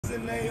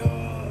in they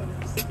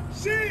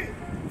shit.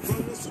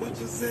 From the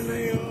switches in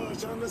they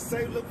trying to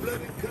save the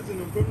bloody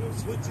cousin. I'm from them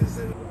switches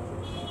in.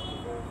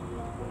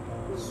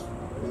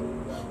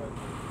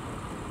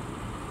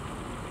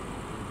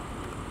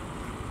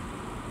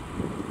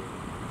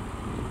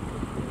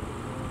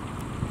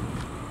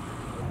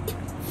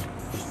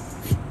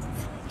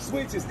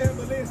 Switches,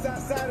 ambulance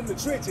outside in the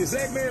trenches.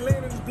 Black man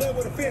laying in his blood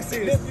with a fence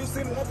in. If you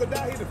see the uncle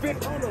die, he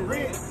defend on the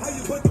rent. How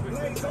you put the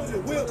blades on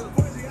your whip?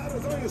 Pointy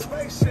autos on your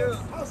spaceship.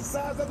 House the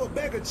size of a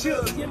bag of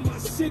chips. In my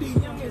city,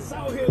 youngins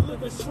out here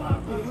living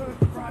sloppy.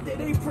 Friday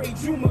they pray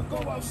Juma, go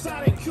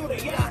outside and kill the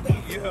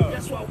yachty.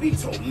 That's why we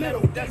told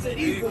metal, Desert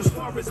Eagles. As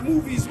far as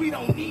movies, we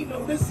don't need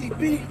no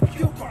CB.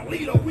 Kill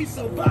Carlito, we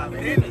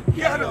surviving in the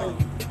ghetto.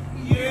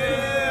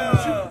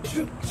 Yeah.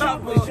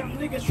 Choppers, young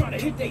niggas trying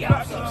to hit they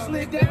ops up.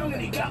 Slid down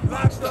and he got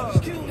locked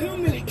up. Killed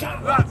him and he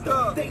got locked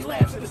up. They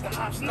laugh at us, the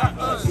ops, not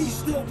us. He's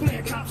still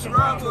playing cops and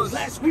robbers.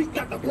 Last week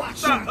got the block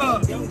shot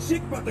up. Young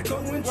chick about to go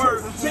and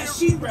work. That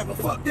she rather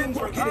fuck than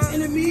work. Hit his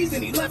enemies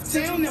and he left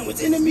town. Now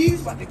his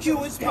enemies about to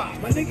kill his pop.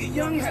 My nigga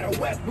Young had a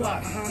wet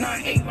block.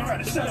 9-8 learned how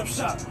to set up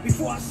shop.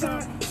 Before I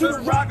signed to the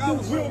rock, I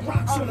was real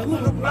rocks on the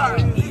little block.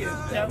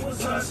 Yeah, that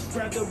was us.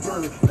 Grabbed the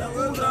bird.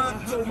 Doubled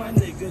up. Told my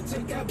nigga,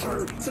 take that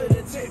bird to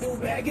the table,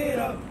 bag it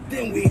up.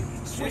 Then we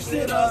switched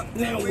it up.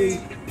 Now we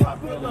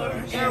popular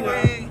and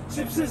our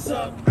chips is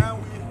up.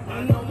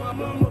 I know my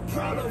mama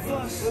proud of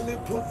us.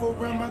 Bulletproof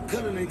around my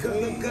cutting and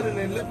cause I'm cutting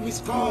and left me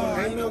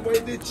scarred. Ain't no way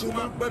that you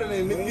my brother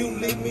and if you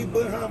leave me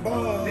behind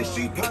bars. This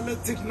street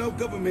politics, no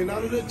government,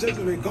 all of the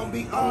judgment gon'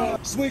 be all.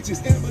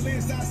 Switches,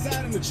 ambulance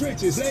outside in the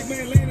trenches. Black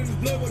man laying in his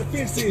blood with a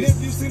fence in.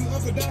 If you see the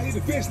uncle die, he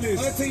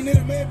defenseless. Auntie and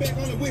a man back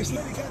on the wish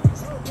list. He got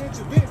this whole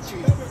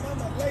intervention. Baby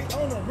mama late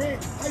on the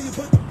rent. How you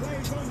put the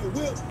blades on your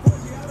whip?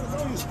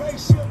 On your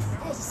spaceship,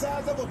 house the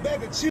size of a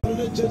bag of chips. All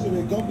the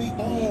judgment gon' be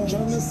on.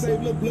 Trying to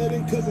save the blood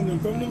and cousin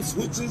and from them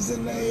switches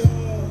and they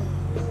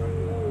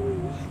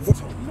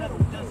metal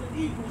Desert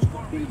Eagles,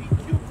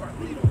 BBQ,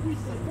 Carlito, we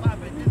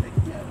surviving in the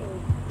ghetto.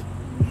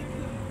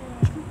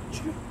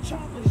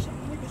 Choppers,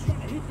 young niggas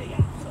trying to hit they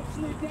ops up,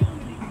 slid down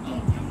and he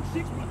young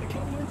chicks about to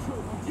go in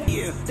through.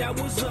 Yeah, that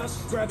was us.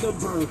 Grabbed the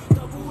bird,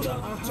 doubled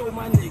up. Told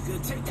my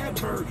nigga, take that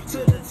bird to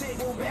the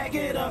table, bag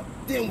it up.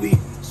 Then we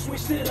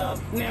switched it up.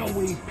 Now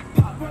we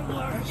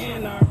popular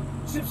and our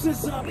chips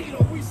is up. You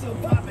know, we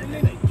surviving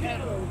in the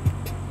ghetto.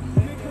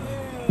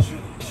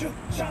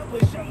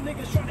 Choppers, young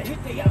niggas trying to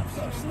hit they ops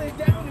up. Slid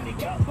down and he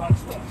got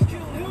boxed up.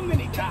 Killed him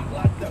and he got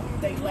locked up.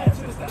 They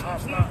laugh at us, the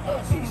ops, not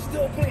us. He's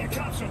still playing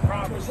cops and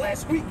robbers.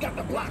 Last week got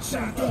the block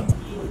shot up.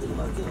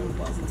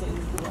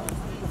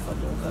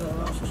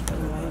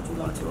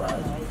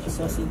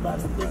 So I see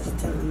box of bitches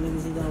telling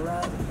niggas he gonna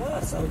ride.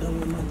 I saw them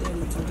with my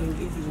daddy talking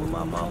geeky with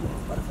my mama.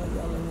 What the fuck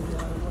y'all let me do? It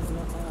wasn't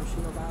no time.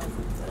 She know about it.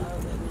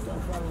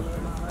 Don't follow her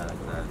in my heart. I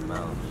can ride them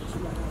out. She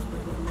like I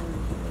spray that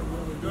money.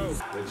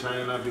 they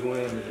trying not to go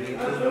in the deep.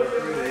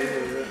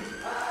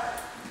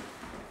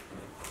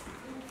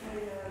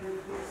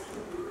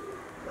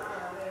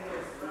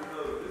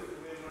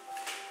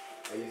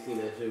 Hey, you seen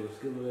that shit with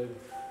Scuba Baby?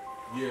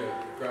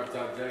 Yeah, crop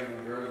top jacket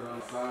and girls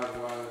on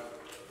size-wise,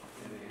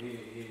 and then he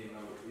didn't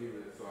know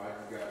either, so I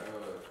just got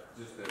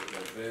just that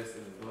vest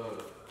and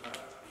glove.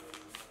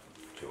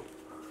 Cool.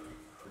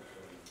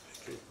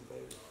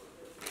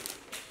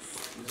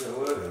 You said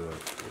what?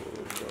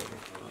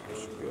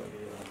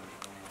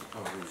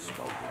 Oh, we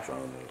smoke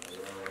control.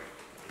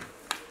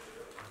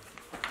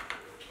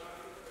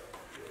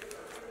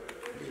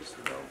 This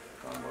dope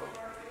combo.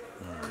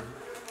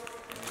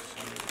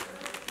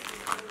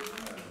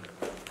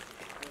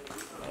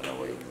 I know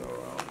where you can go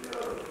wrong.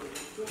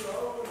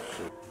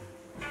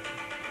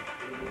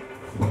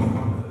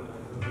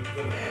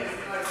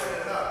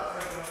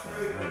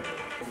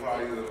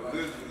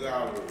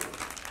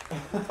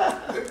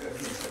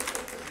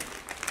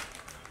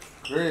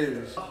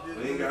 Crazy.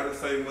 We ain't gotta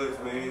say much,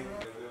 man.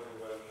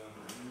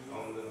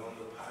 On the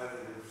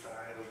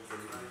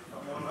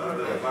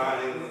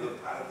positive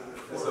side of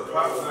the It's a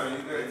pop sign. You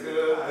can't tell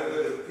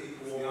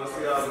people. You don't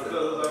see all the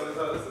colors on this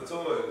house. It's a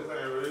toy. This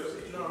ain't real.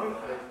 No,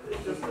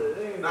 it's just a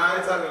Nah, I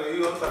ain't talking to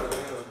you. I'm talking to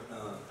him.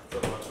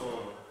 talking about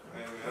toy.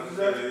 I'm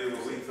saying it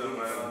was we talking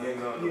about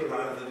getting on the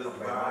positive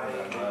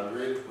vibe.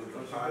 Really? With the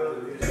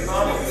positive.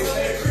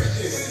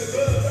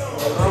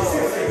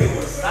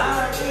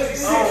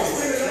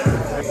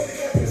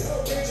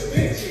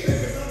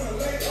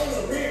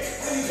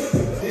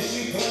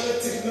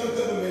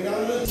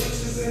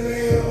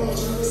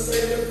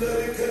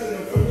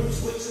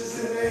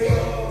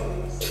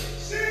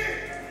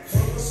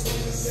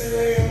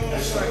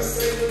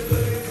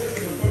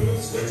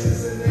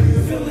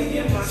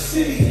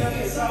 City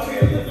youngins out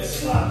here living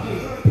sloppy.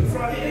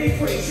 Friday they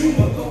pray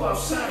Juma, go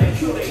outside and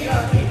kill the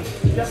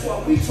yachty. That's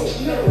why we told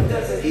metal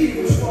Desert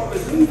Eagles. As far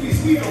as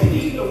movies, we don't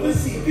need no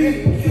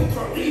NCB. Kill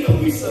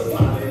Carlito, we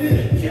surviving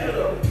in the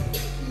ghetto.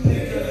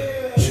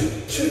 Nigga,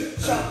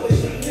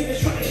 choppers, young niggas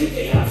trying to hit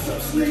their ops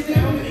up. Slid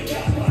down and they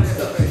got boxed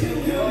up.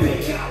 Killed him and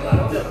they got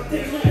locked up.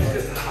 They laugh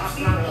cause the ops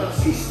not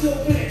us. He's still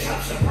playing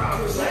cops and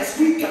robbers. Last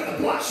week got the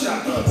block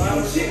shot up.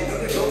 Shit got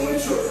to go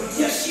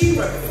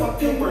work, fuck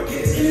them work.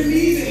 His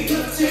enemies and he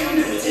left town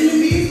and his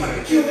enemies about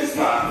to kill his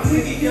vibe. My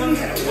nigga young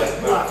had a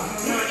wet block.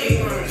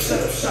 9-8 round,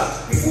 set up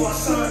shop. Before I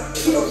signed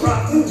to the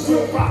rock, move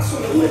real rocks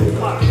on the lip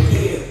block.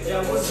 Yeah,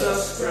 that was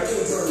us, scratch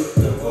the bird.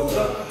 Then woke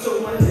up,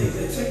 told my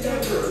nigga, take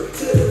that bird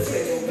to the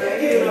table,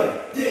 bag it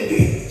up. Then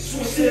we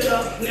switched it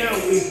up, now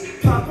we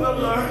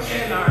popular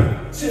and our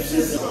chips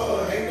is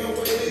up. Ain't no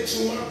way that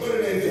you my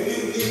brother, and if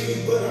you leave me,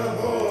 but I'm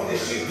hard.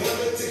 This shit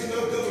politics, no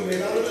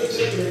government, all of the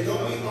judgment,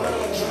 don't be all.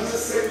 Trying to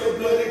save the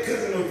bloody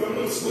cousin, I'm from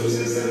them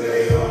switches and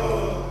they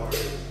are.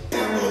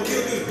 I'm gonna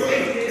kill this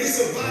brother, he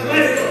survived like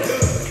a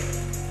duck.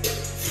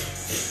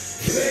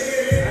 Take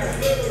it in, I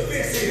love to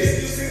fix it.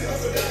 If you see the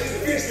upside down, need to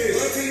fix this.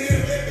 1 team in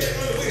the back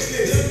on the wish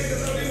list. Young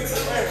niggas don't even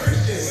talk like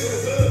Christians. With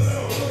the gloves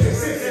on, holding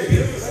sipping.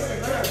 Give us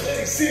something crap,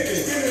 bloody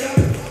sipping. Spin it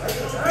out, I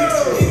got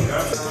the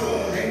bitch.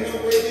 Ain't no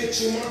way that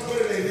you my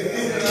brother, and if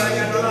you leave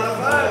me, but I'm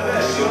hard.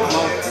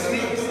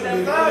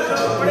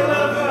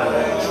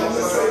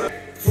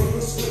 From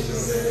the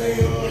switches and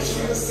they are.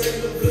 Trying to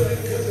save the bloody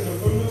cousin, I'm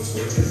from the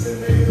switches and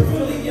they are.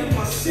 Really in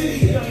my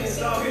city,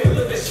 youngins out here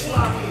living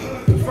sloppy.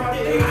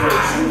 Friday they pray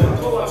Juma,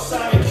 go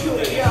outside and kill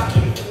the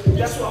yaki.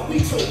 That's why we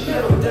told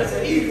metal,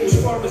 Desert Eagle.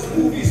 As far as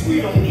movies,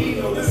 we don't need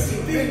no. Let's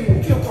see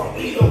big, kill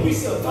Carlito, we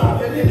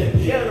surviving in the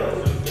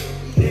ghetto.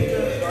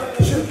 Nigga,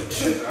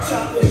 trip,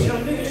 choppers,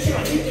 young niggas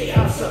trying to hit their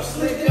house up.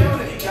 Slid down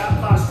and he got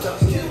locked up.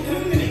 Killed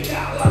him and he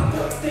got locked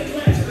up. They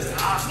landed as the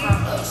odds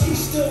not up. She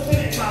still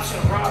winning, cops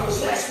and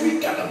robbers. Last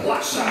week got the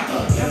block shot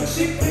up. Young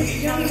chick,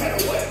 nigga young,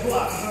 had a wet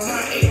block.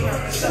 9-8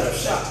 round, set up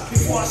shop.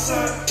 Before I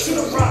signed to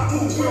the rock,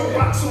 move real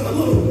rocks on the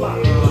little block.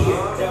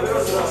 Yeah, that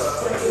was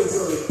us. Break the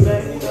bird,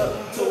 bag it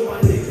up. Told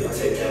my nigga,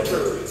 take that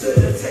bird to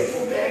the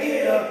table, bag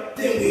it up.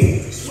 Then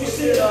we switched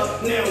it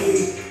up. Now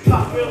we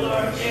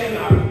popular and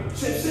our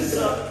chips is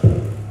up.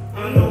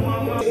 I know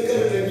my mom.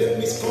 Let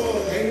me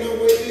score. Ain't no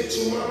way that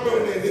you my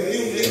brother. If you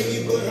leave me,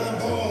 but I'm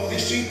hard.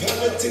 This street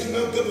politics,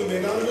 no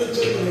government, all the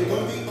judgment,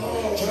 gon' be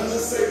all. Trying to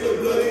save the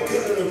bloody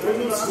cousin, from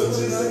them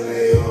switches and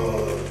they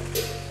are.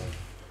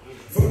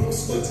 From them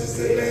switches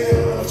and they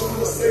are. Trying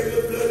to save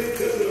the bloody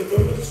cousin,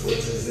 from them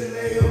switches and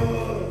they are.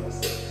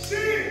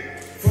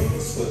 From them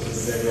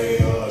switches and they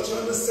are.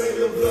 Trying to save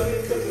the bloody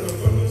cousin,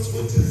 from them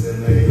switches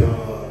and they are.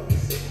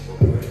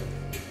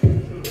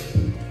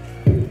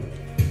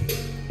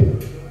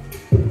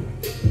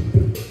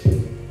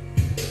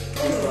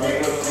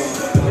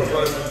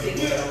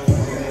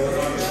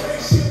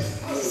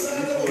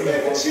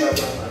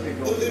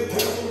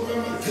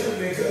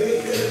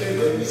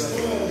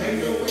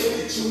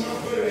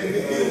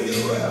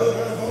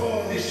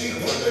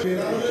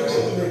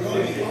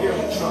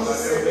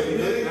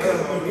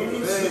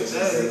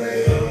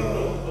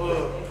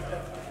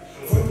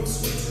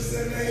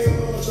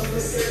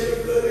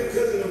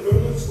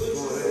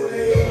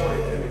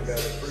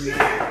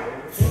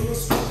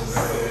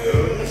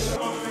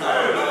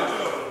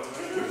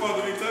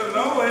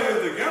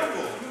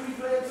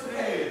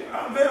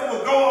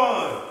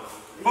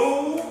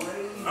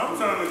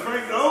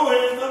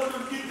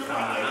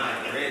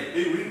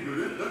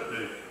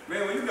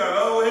 Man, when you got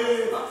old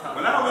head,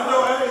 when I was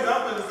your age,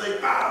 I'm gonna say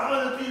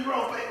 500 people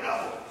don't pay no.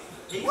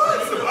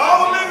 What?